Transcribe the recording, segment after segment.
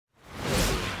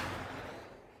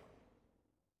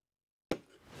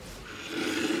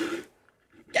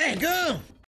Go!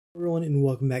 Everyone, and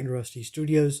welcome back to Rusty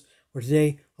Studios, where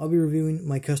today I'll be reviewing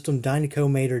my custom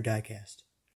Dinoco Mater diecast.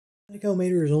 Dinoco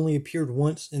Mater has only appeared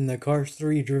once in the Cars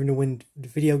 3 Driven to Win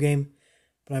video game,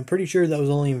 but I'm pretty sure that was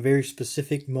only in very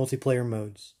specific multiplayer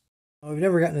modes. I've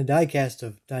never gotten a diecast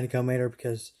of Dinoco Mater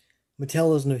because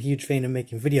Mattel isn't a huge fan of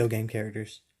making video game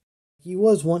characters. He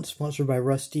was once sponsored by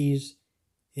Rusty's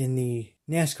in the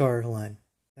NASCAR line,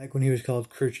 back when he was called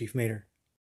Crew Chief Mater.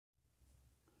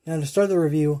 Now to start the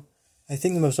review, I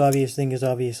think the most obvious thing is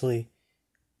obviously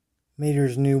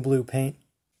Mater's new blue paint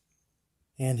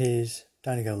and his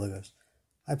Dinoco logos.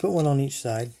 I put one on each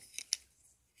side,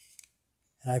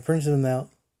 and I printed them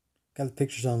out, got the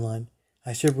pictures online.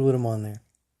 I super glued them on there.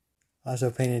 I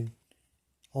also painted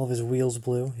all of his wheels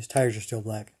blue. His tires are still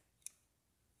black.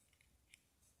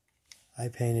 I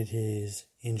painted his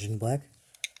engine black,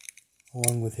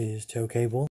 along with his tow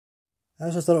cable. I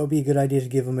also thought it would be a good idea to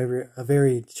give him a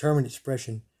very determined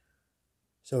expression.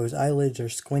 So his eyelids are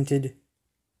squinted.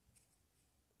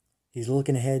 He's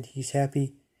looking ahead. He's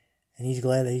happy. And he's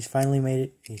glad that he's finally made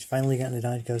it. He's finally gotten the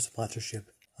Dinoco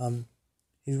sponsorship.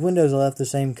 His windows are left the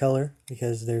same color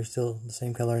because they're still the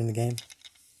same color in the game.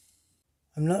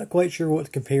 I'm not quite sure what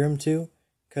to compare him to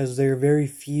because there are very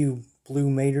few blue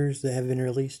Maters that have been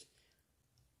released.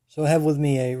 So I have with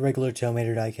me a regular Tow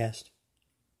Mater diecast.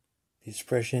 The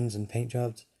expressions and paint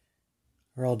jobs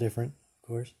are all different, of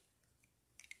course.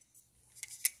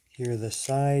 Here are the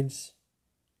sides.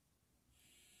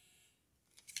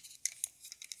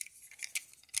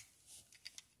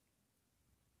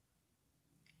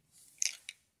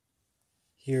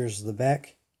 Here's the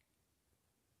back,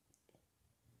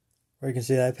 where you can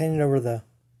see that I painted over the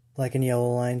black and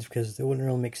yellow lines because it wouldn't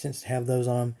really make sense to have those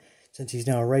on him since he's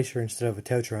now a racer instead of a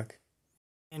tow truck.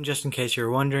 And just in case you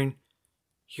were wondering,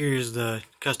 here's the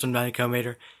custom Dinoco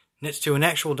Mater next to an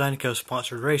actual Dinoco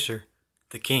sponsored racer,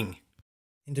 the King.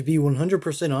 And to be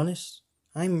 100% honest,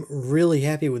 I'm really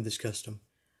happy with this custom.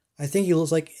 I think he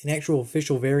looks like an actual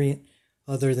official variant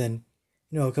other than,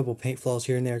 a couple paint flaws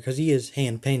here and there because he is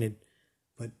hand painted.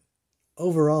 But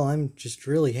overall, I'm just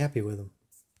really happy with him.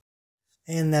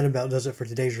 And that about does it for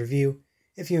today's review.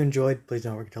 If you enjoyed, please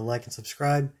don't forget to like and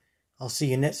subscribe. I'll see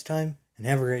you next time, and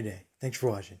have a great day. Thanks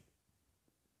for watching.